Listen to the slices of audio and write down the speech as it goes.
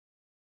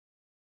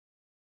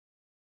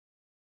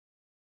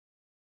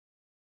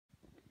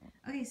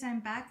Okay, so I'm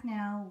back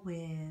now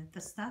with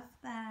the stuff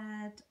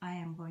that I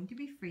am going to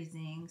be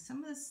freezing.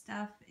 Some of the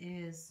stuff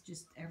is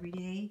just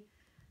everyday,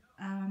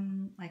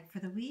 like for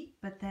the week,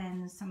 but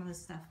then some of the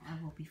stuff I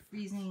will be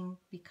freezing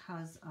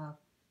because of,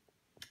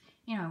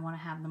 I want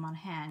to have them on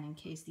hand in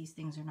case these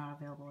things are not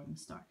available in the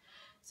store.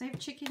 So I have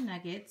chicken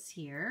nuggets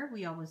here.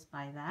 We always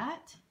buy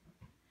that.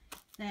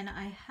 Then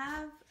I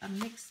have a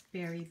mixed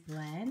berry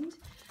blend.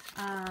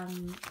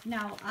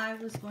 Now I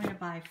was going to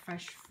buy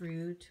fresh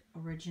fruit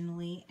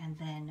originally and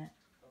then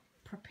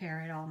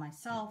prepare it all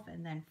myself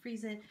and then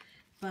freeze it,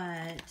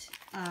 but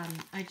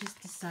I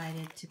just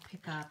decided to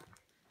pick up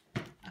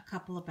a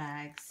couple of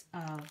bags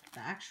of the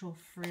actual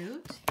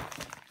fruit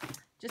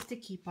just to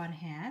keep on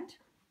hand.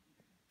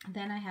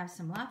 Then I have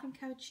some Laughing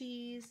Cow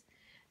cheese,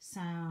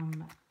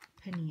 some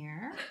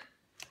paneer,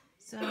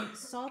 some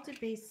salted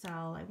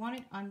basil. I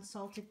wanted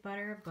unsalted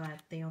butter,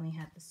 but they only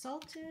had the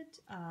salted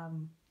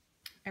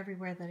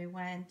everywhere that I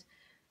went,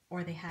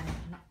 or they had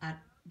it,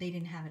 they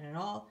didn't have it at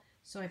all.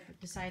 So I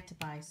decided to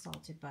buy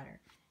salted butter.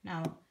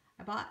 Now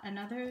I bought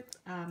another.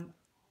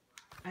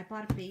 I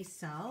bought a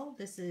basil.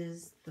 This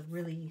is the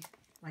really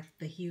like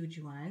the huge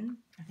one.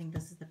 I think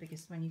this is the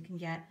biggest one you can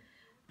get.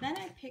 Then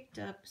I picked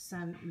up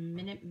some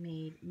Minute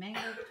Maid mango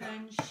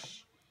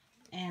punch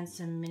and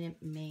some Minute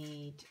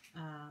Maid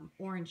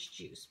orange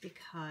juice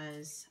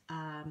because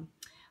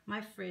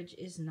my fridge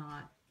is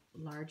not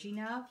large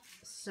enough,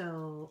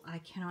 so I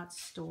cannot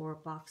store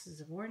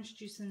boxes of orange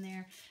juice in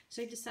there.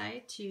 So I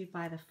decided to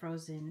buy the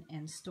frozen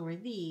and store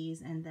these,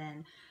 and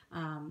then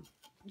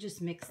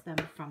just mix them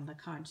from the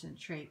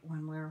concentrate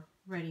when we're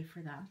ready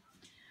for them.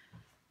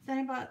 Then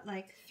I bought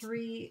like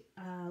 3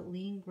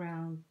 lean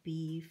ground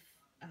beef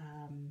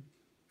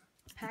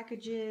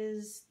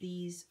packages.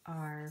 These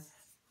are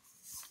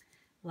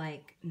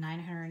like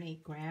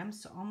 908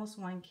 grams, so almost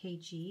 1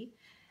 kg.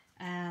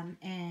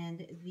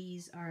 And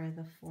these are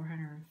the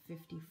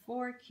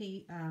 454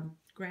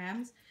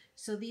 grams.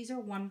 So these are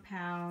 1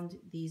 pound.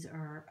 These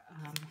are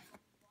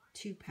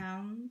 2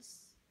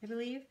 pounds, I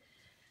believe.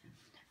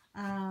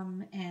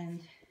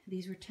 And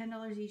these were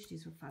 $10 each.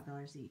 These were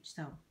 $5 each.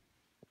 So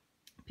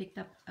picked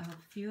up a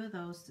few of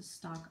those to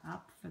stock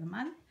up for the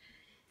month.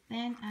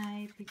 Then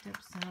I picked up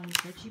some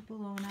veggie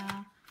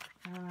bologna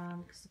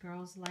because the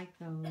girls like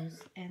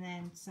those, and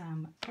then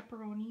some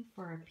pepperoni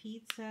for our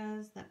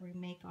pizzas that we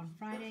make on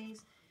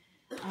Fridays.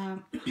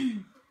 Now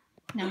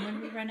when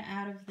we run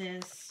out of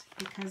this,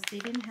 because they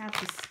didn't have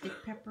the stick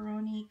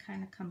pepperoni,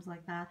 kind of comes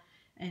like that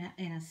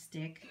in a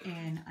stick,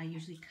 and I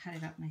usually cut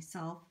it up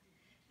myself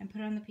and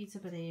put it on the pizza,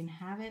 but they didn't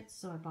have it,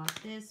 so I bought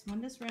this.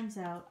 When this runs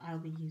out, I'll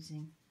be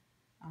using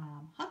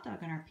hot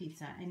dog on our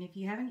pizza. And if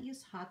you haven't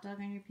used hot dog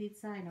on your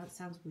pizza, I know it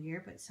sounds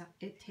weird, but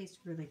it tastes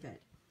really good.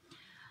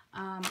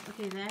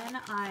 Okay,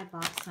 then I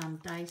bought some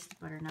diced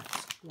butternut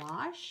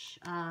squash.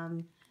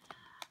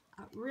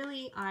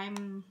 Really,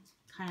 I'm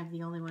kind of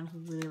the only one who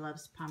really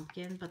loves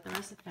pumpkin, but the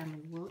rest of the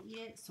family will eat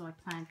it, so I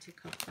plan to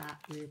cook that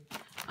with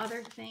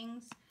other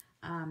things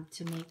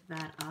to make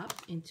that up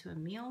into a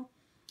meal.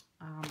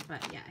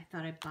 But yeah, I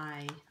thought I'd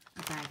buy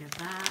a bag of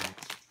that.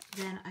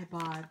 Then I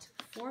bought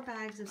 4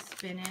 bags of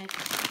spinach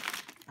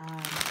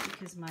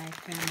because my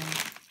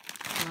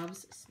family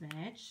loves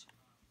spinach.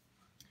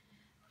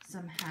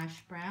 Some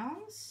hash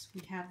browns.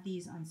 We have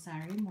these on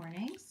Saturday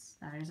mornings.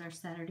 That is our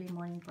Saturday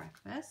morning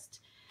breakfast.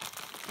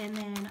 And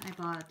then I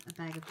bought a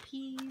bag of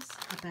peas,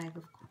 a bag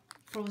of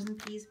frozen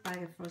peas, a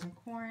bag of frozen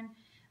corn,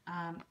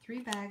 3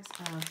 bags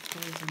of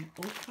frozen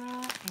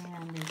okra,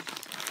 and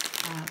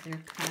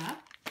they're cut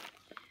up.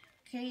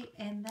 Okay,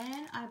 and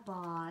then I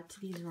bought,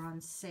 these were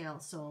on sale,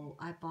 so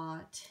I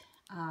bought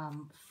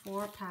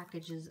 4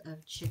 packages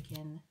of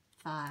chicken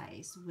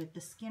thighs with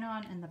the skin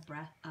on and the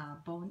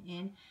bone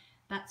in.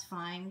 That's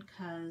fine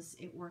because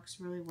it works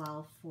really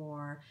well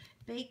for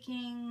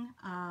baking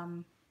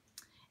and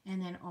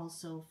then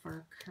also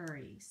for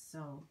curry.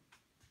 So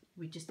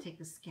we just take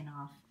the skin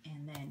off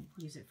and then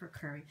use it for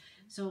curry.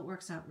 So it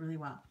works out really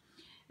well.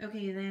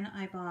 Okay, then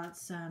I bought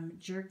some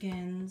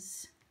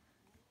Jergens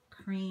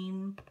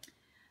cream.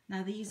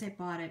 Now these I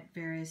bought at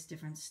various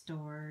different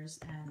stores,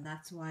 and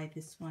that's why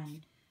this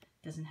one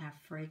doesn't have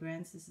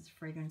fragrance. This is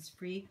fragrance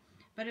free,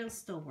 but it'll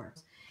still work.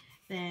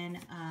 Then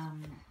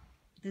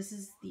this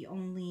is the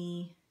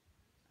only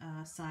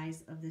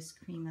size of this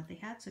cream that they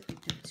had, so I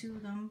picked up 2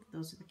 of them.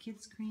 Those are the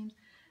kids' creams,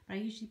 but I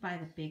usually buy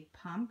the big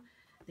pump.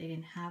 They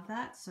didn't have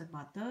that, so I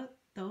bought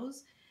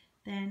those.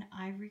 Then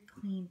Ivory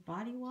Clean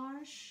body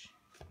wash.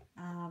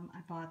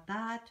 I bought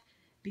that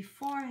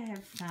before I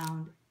have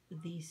found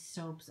these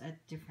soaps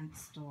at different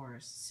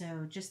stores.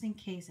 So just in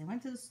case I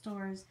went to the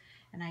stores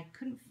and I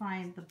couldn't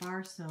find the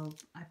bar soap,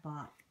 I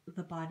bought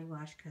the body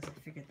wash because I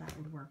figured that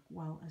would work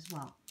well as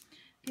well.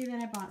 Okay,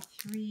 then I bought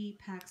 3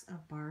 packs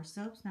of bar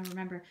soaps. Now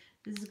remember,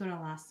 this is going to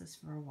last us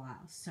for a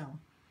while. So,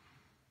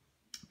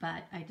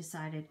 but I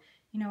decided,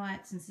 you know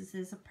what, since this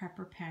is a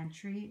prepper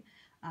pantry,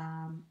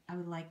 I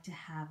would like to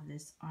have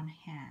this on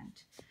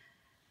hand.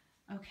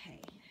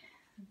 Okay,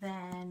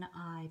 then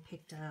I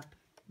picked up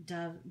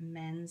Dove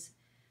men's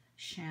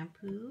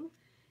shampoo,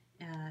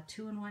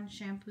 2-in-1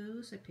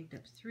 shampoo. So I picked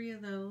up 3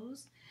 of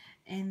those.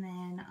 And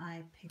then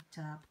I picked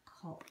up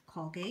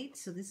Colgate.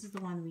 So this is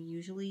the one we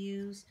usually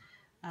use.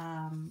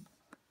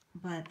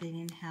 But they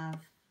didn't have,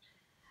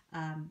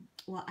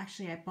 well,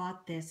 actually I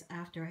bought this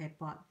after I had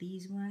bought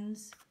these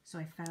ones. So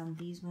I found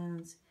these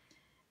ones.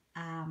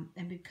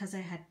 And because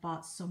I had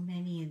bought so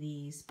many of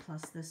these,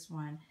 plus this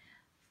one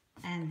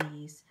and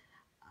these,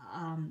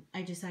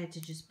 I decided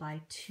to just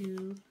buy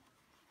 2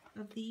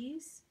 of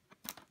these.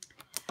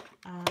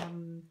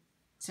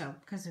 So,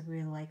 because I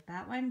really like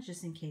that one,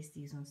 just in case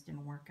these ones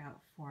didn't work out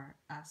for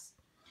us.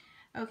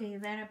 Okay,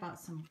 then I bought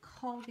some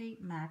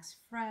Colgate Max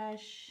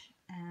Fresh,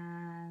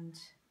 and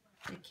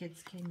the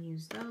kids can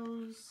use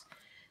those.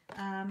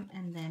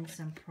 And then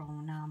some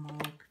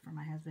Pronamilk for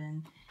my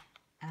husband,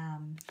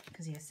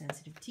 because he has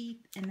sensitive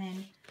teeth. And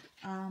then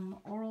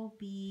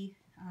Oral-B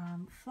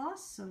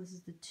floss. So this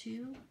is the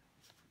 2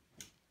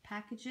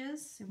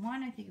 packages.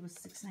 One, I think it was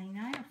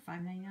 $6.99 or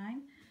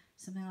 $5.99,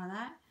 something like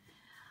that.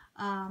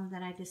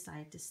 That I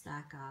decided to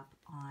stack up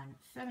on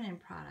feminine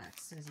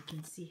products. So as you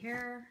can see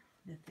here,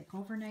 the thick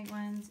overnight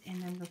ones,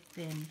 and then the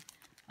thin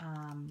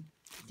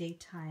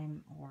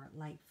daytime or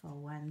light full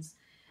ones.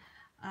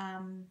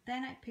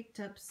 Then I picked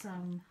up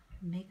some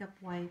makeup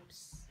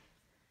wipes.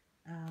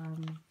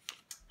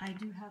 I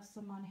do have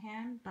some on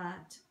hand,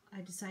 but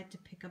I decided to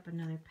pick up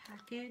another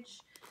package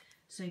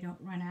so I don't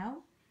run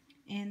out.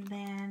 And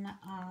then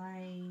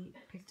I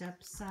picked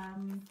up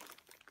some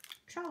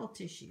travel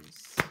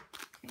tissues.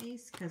 Okay,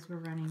 because we're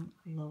running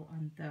low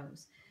on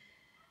those.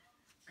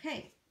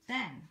 Okay,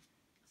 then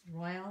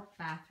Royal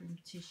Bathroom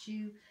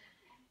Tissue.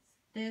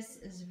 This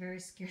is a very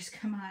scarce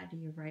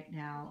commodity right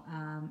now,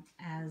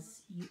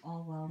 as you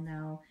all well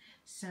know.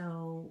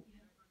 So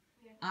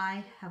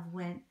I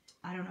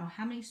don't know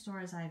how many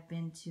stores I've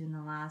been to in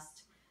the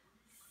last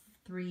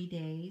 3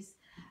 days,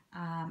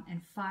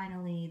 and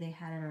finally they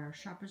had it at our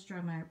Shoppers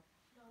Drug Mart,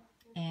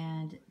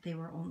 and they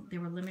were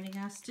limiting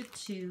us to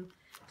 2,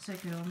 so I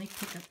could only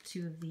pick up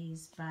 2 of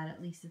these, but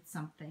at least it's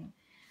something.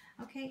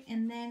 Okay,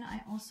 and then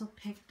I also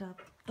picked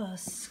up the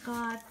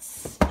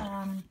Scott's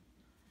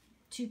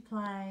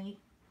 2-ply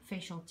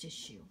facial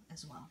tissue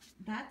as well.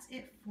 That's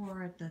it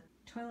for the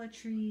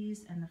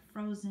toiletries and the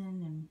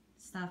frozen and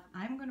stuff.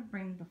 I'm going to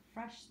bring the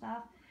fresh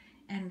stuff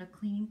and the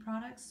cleaning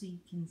products so you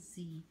can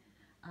see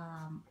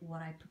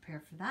what I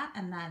prepared for that,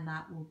 and then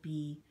that will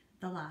be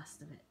the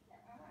last of it.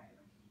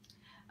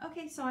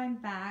 Okay, so I'm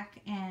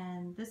back,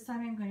 and this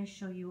time I'm going to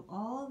show you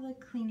all the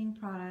cleaning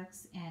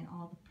products and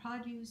all the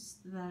produce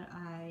that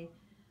I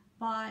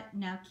bought.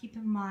 Now keep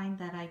in mind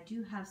that I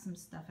do have some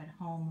stuff at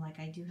home, like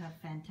I do have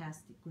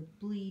Fantastic with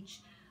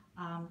bleach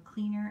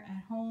cleaner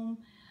at home,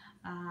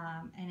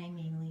 and I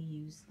mainly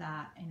use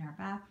that in our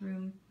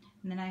bathroom.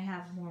 And then I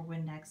have more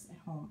Windex at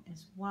home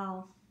as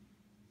well.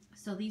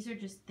 So these are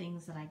just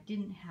things that I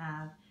didn't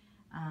have,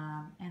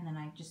 and then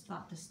I just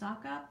thought to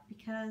stock up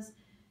because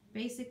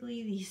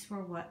basically these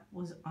were what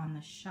was on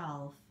the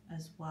shelf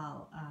as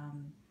well.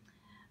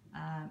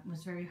 It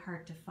was very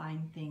hard to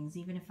find things,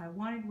 even if I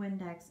wanted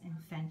Windex and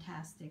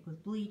Fantastic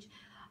with bleach,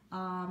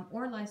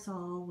 or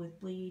Lysol with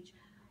bleach,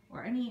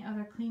 or any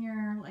other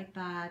cleaner like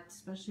that,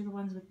 especially the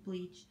ones with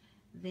bleach.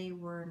 They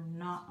were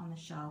not on the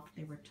shelf.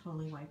 They were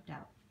totally wiped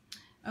out.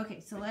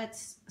 Okay, so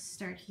let's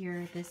start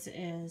here. This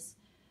is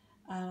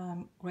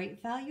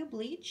Great Value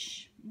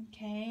bleach.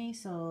 Okay,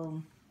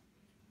 so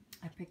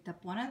I picked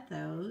up one of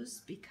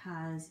those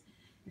because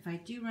if I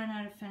do run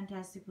out of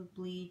Fantastic with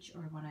bleach,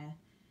 or want to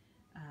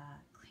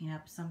clean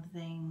up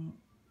something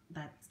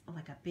that's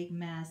like a big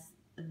mess,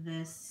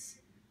 this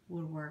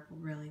would work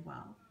really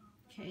well.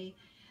 Okay,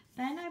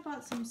 then I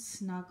bought some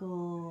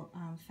Snuggle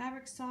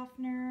fabric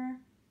softener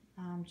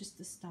just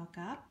to stock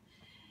up,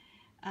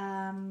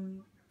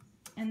 and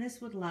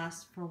this would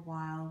last for a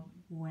while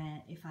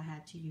if I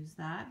had to use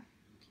that.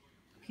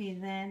 Okay,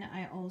 then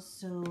I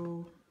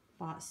also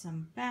bought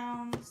some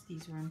Bounds.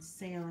 These were on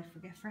sale. I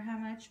forget for how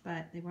much,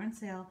 but they were on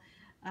sale.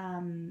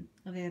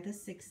 They're the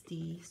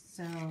 60,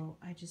 so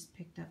I just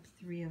picked up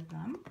 3 of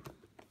them.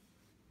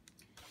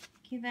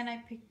 Okay, then I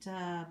picked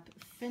up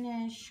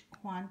Finish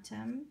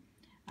Quantum.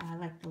 I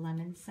like the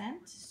lemon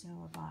scent, so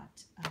I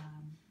bought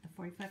the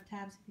 45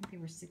 tabs. I think they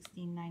were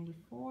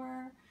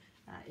 $16.94.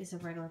 Is a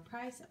regular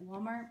price at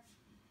Walmart.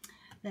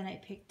 Then I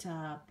picked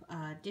up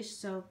dish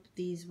soap.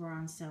 These were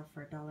on sale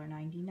for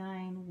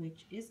 $1.99,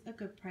 which is a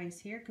good price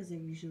here because they're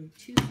usually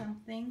 $2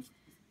 something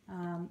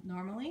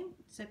normally.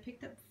 So I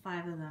picked up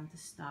 5 of them to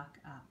stock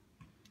up.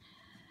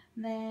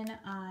 Then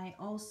I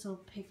also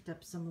picked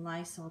up some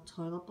Lysol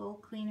toilet bowl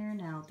cleaner.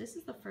 Now this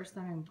is the first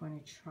time I'm going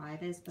to try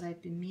this, but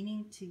I've been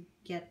meaning to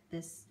get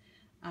this,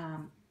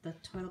 the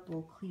toilet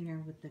bowl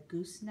cleaner with the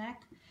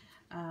gooseneck,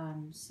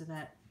 so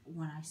that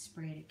when I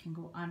spray it, it can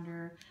go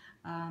under.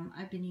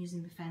 I've been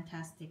using the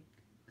Fantastic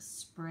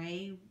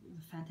spray,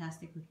 the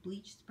Fantastic with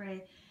bleach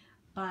spray,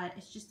 but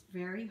it's just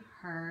very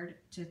hard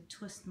to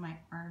twist my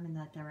arm in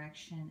that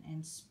direction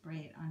and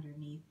spray it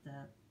underneath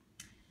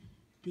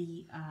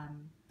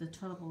the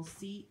toilet bowl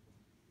seat.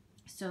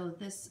 So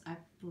this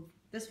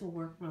will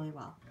work really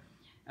well.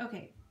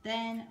 Okay,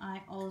 then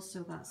I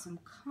also got some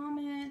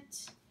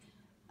Comet.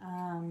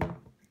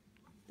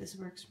 This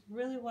works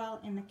really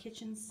well in the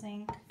kitchen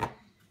sink.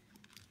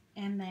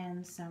 And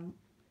then some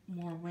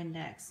more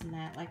Windex. And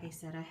that, like I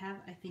said, I have,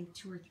 I think,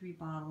 2 or 3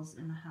 bottles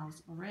in the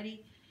house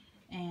already.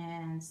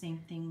 And same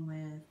thing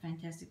with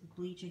Fantastic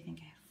Bleach. I think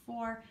I have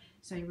 4,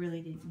 so I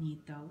really didn't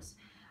need those.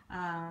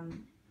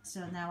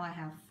 So now I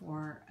have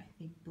 4, I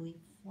think, believe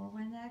 4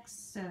 Windex.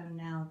 So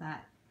now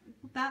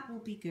that will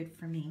be good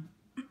for me.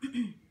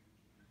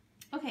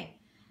 Okay,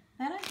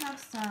 then I have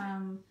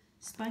some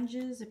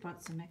sponges. I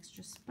bought some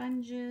extra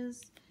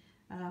sponges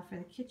for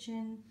the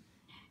kitchen.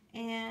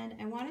 And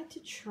I wanted to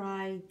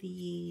try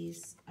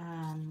these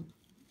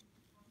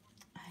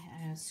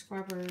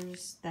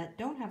scrubbers that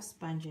don't have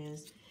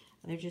sponges.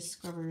 They're just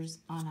scrubbers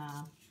on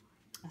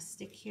a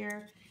stick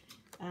here.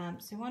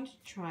 So I wanted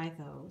to try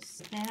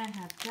those. Then I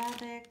have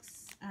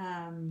Javix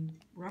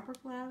rubber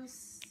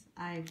gloves.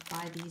 I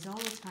buy these all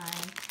the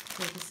time.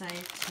 So I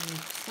decided to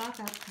stock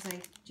up because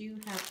I do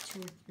have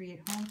 2 or 3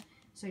 at home.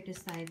 So I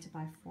decided to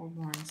buy 4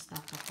 more and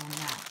stock up on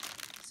that.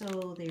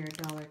 So they are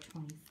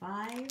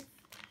 $1.25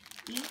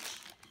 each.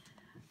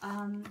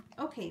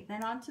 Okay,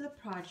 then on to the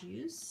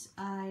produce.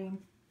 I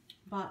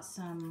bought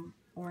some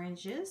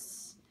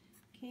oranges.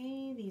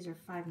 Okay, these are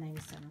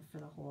 $5.97 for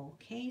the whole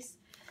case.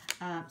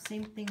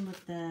 Same thing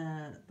with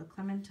the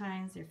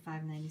clementines. They're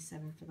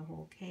 $5.97 for the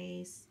whole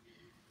case.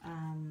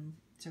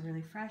 So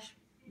really fresh.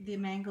 The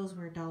mangoes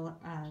were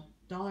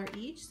dollar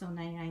each, so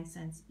 99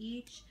 cents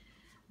each.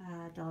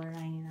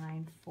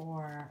 $1.99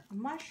 for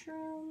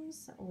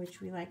mushrooms,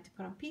 which we like to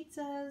put on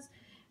pizzas.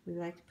 We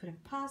like to put in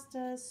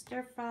pastas,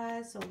 stir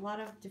fries, so a lot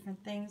of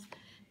different things.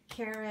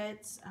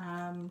 Carrots,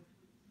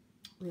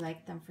 we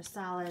like them for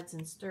salads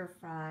and stir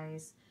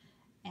fries.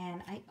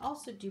 And I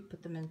also do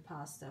put them in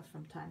pasta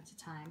from time to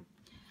time.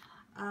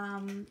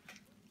 And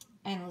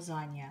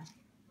lasagna,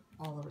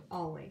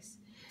 always.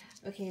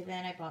 Okay,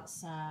 then I bought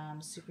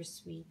some super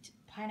sweet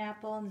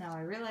pineapple. Now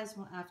I realized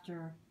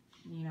after,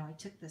 I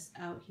took this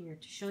out here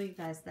to show you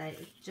guys that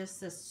it just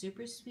says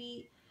super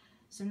sweet.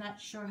 So I'm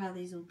not sure how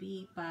these will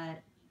be,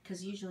 but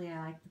because usually I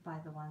like to buy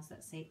the ones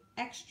that say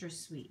extra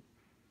sweet.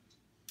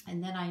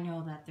 And then I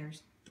know that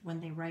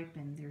when they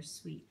ripen, they're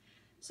sweet.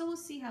 So we'll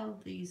see how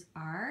these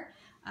are.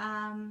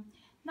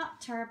 Not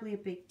terribly a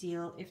big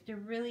deal. If they're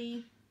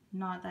really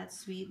not that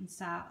sweet and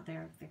sour,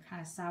 they're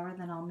kind of sour,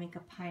 then I'll make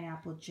a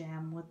pineapple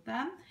jam with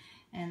them.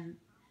 And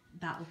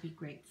that will be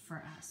great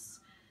for us.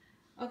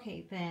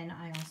 Okay, then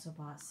I also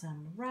bought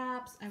some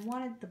wraps. I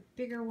wanted the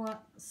bigger one,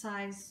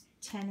 size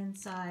 10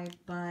 inside,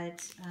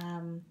 but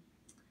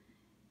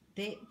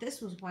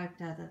this was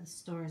wiped out at the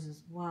stores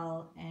as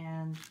well.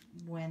 And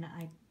when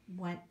I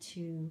went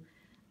to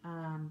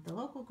the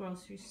local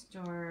grocery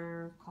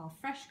store called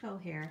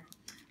Freshco here,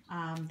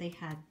 they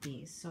had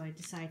these. So I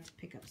decided to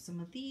pick up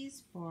some of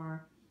these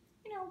for,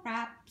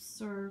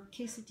 wraps or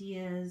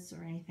quesadillas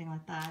or anything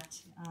like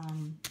that.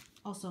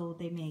 Also,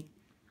 they make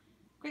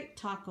great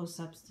taco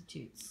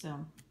substitutes,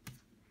 so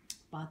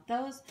bought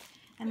those.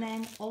 And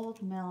then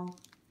Old Mill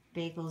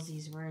bagels,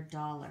 these were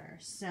 $1.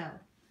 So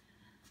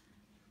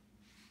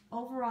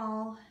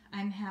overall,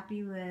 I'm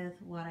happy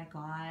with what I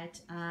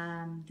got.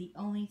 The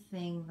only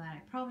thing that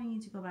I probably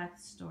need to go back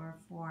to the store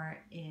for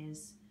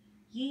is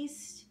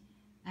yeast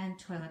and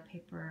toilet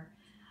paper.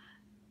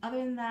 Other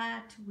than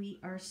that, we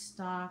are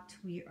stocked,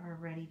 we are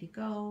ready to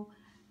go.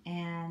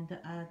 And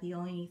the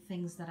only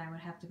things that I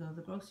would have to go to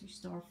the grocery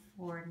store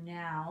for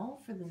now,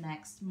 for the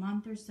next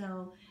month or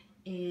so,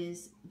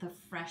 is the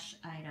fresh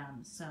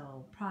items.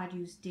 So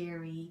produce,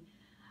 dairy.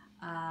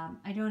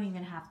 I don't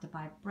even have to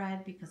buy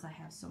bread because I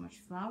have so much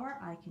flour.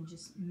 I can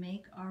just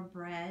make our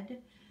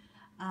bread.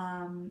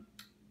 I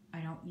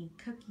don't need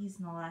cookies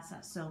and all that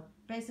stuff. So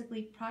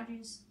basically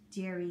produce,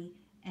 dairy,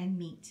 and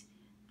meat.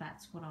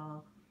 That's what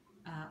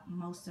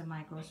most of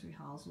my grocery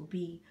hauls will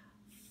be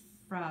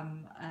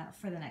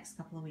for the next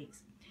couple of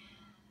weeks.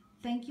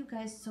 Thank you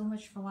guys so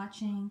much for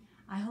watching.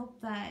 I hope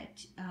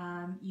that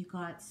you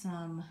got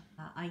some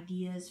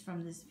ideas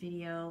from this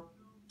video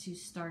to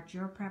start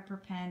your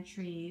prepper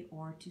pantry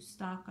or to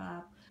stock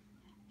up.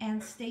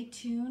 And stay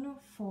tuned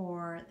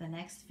for the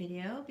next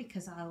video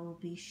because I will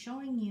be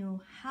showing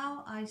you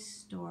how I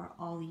store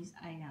all these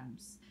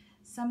items.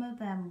 Some of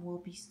them will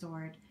be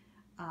stored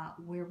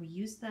where we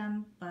use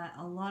them, but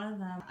a lot of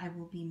them I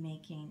will be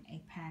making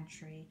a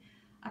pantry,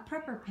 a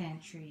prepper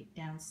pantry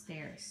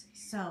downstairs.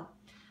 So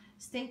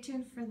stay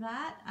tuned for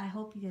that. I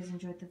hope you guys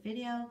enjoyed the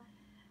video.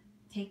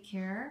 Take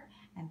care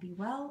and be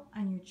well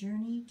on your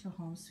journey to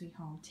home sweet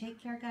home. Take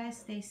care, guys.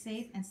 Stay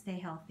safe and stay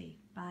healthy.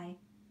 Bye.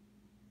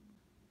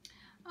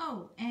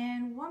 Oh,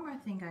 and one more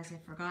thing, guys, I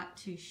forgot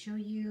to show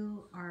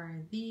you are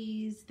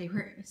these. They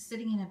were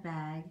sitting in a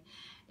bag,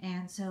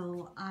 and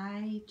so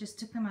I just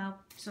took them out.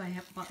 So I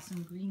have bought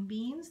some green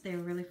beans. They're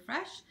really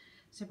fresh,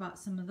 so I bought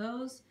some of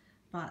those.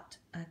 Bought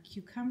a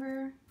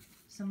cucumber,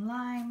 some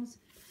limes.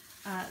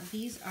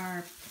 These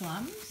are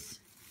plums.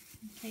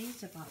 Okay,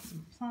 so I bought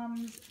some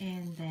plums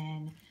and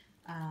then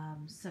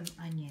some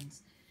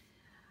onions.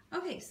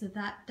 Okay, so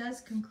that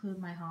does conclude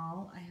my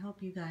haul. I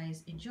hope you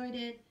guys enjoyed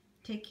it.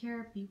 Take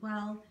care, be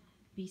well,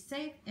 be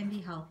safe, and be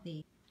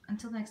healthy.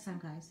 Until next time,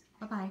 guys.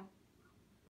 Bye-bye.